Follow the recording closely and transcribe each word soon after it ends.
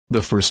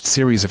The first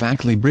series of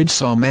Ackley Bridge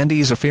saw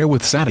Mandy's affair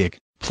with Sadiq,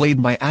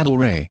 played by Adil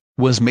Ray,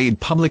 was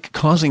made public,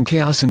 causing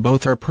chaos in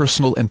both her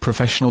personal and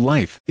professional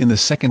life. In the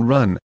second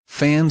run,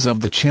 fans of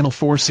the Channel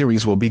 4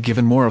 series will be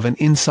given more of an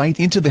insight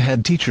into the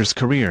head teacher's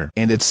career.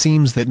 And it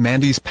seems that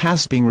Mandy's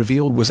past being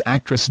revealed was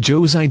actress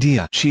Jo's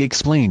idea. She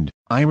explained,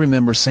 "I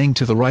remember saying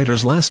to the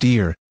writers last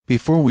year,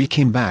 before we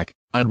came back,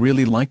 I'd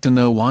really like to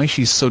know why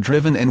she's so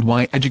driven and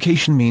why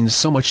education means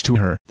so much to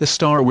her." The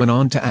star went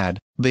on to add,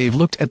 "They've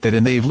looked at that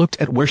and they've looked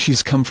at where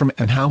she's come from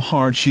and how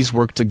hard she's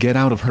worked to get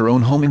out of her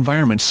own home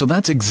environment, so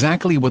that's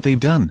exactly what they've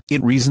done.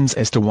 It reasons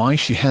as to why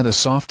she had a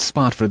soft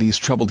spot for these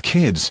troubled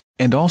kids,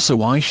 and also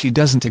why she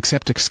doesn't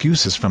accept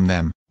excuses from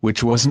them,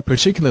 which wasn't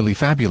particularly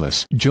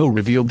fabulous." Jo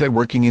revealed that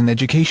working in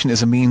education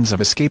is a means of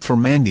escape for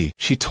Mandy.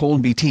 She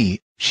told BT,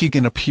 "She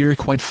can appear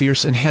quite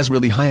fierce and has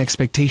really high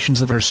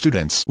expectations of her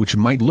students, which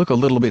might look a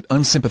little bit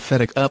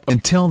unsympathetic up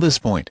until this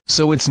point.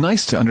 So it's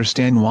nice to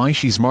understand why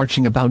she's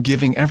marching about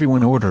giving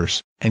everyone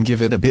orders, and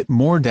give it a bit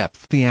more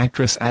depth." The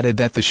actress added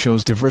that the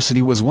show's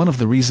diversity was one of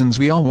the reasons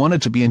we all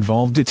wanted to be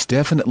involved. "It's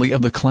definitely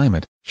of the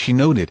climate," she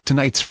noted.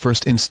 Tonight's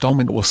first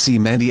installment will see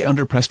Mandy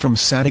under press from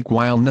Sadiq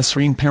while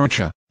Nasreen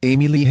Paracha,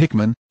 Amy Lee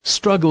Hickman,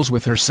 struggles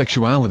with her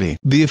sexuality.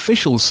 The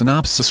official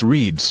synopsis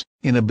reads,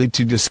 "In a bid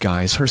to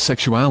disguise her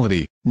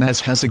sexuality,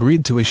 Naz has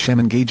agreed to a sham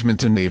engagement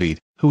to Naveed,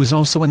 who is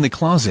also in the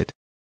closet.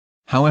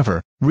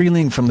 However,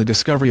 reeling from the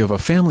discovery of a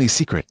family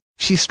secret,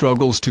 she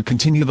struggles to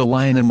continue the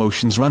lie and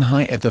emotions run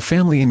high at the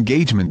family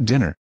engagement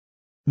dinner.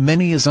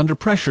 Many is under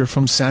pressure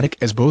from Sadiq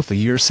as both the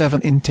Year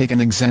 7 intake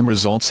and exam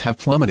results have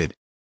plummeted.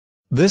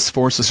 This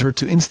forces her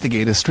to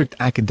instigate a strict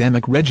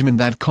academic regimen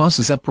that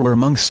causes uproar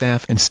among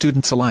staff and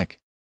students alike."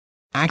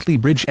 Ackley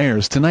Bridge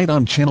airs tonight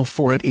on Channel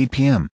 4 at 8 p.m.